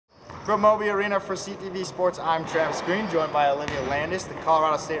From Moby Arena for CTV Sports, I'm Travis Green, joined by Olivia Landis. The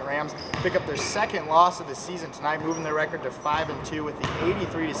Colorado State Rams pick up their second loss of the season tonight, moving their record to 5-2 with the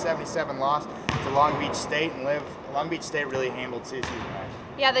 83-77 loss to Long Beach State. And Long Beach State really handled CSU tonight.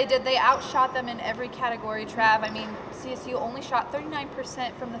 Yeah, they did. They outshot them in every category, Trav. I mean, CSU only shot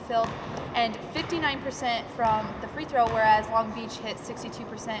 39% from the field and 59% from the free throw, whereas Long Beach hit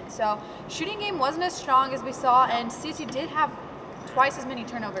 62%. So shooting game wasn't as strong as we saw, and CSU did have twice as many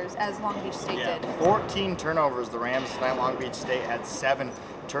turnovers as Long Beach State did. 14 turnovers the Rams tonight. Long Beach State had 7.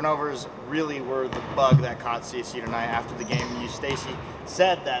 Turnovers really were the bug that caught CSU tonight. After the game, Stacy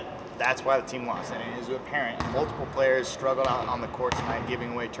said that that's why the team lost, and it is apparent. Multiple players struggled out on the court tonight,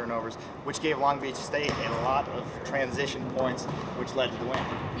 giving away turnovers, which gave Long Beach State a lot of transition points, which led to the win.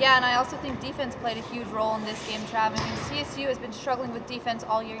 Yeah, and I also think defense played a huge role in this game, Trav. I mean, CSU has been struggling with defense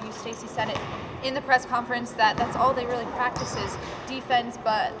all year. Stacy said it in the press conference that that's all they really practice is defense,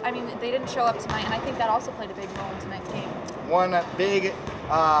 but I mean, they didn't show up tonight, and I think that also played a big role in tonight's game. One big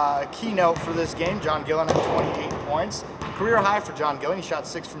keynote for this game, John Gillen had 28 points. Career high for John Gillen. He shot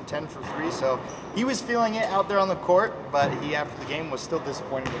 6 from 10 for 3, so he was feeling it out there on the court, but he, after the game, was still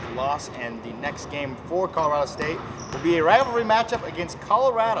disappointed with the loss, and the next game for Colorado State will be a rivalry matchup against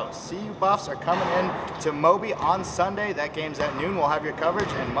Colorado. CU Buffs are coming in to Moby on Sunday. That game's at noon. We'll have your coverage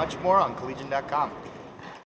and much more on collegian.com.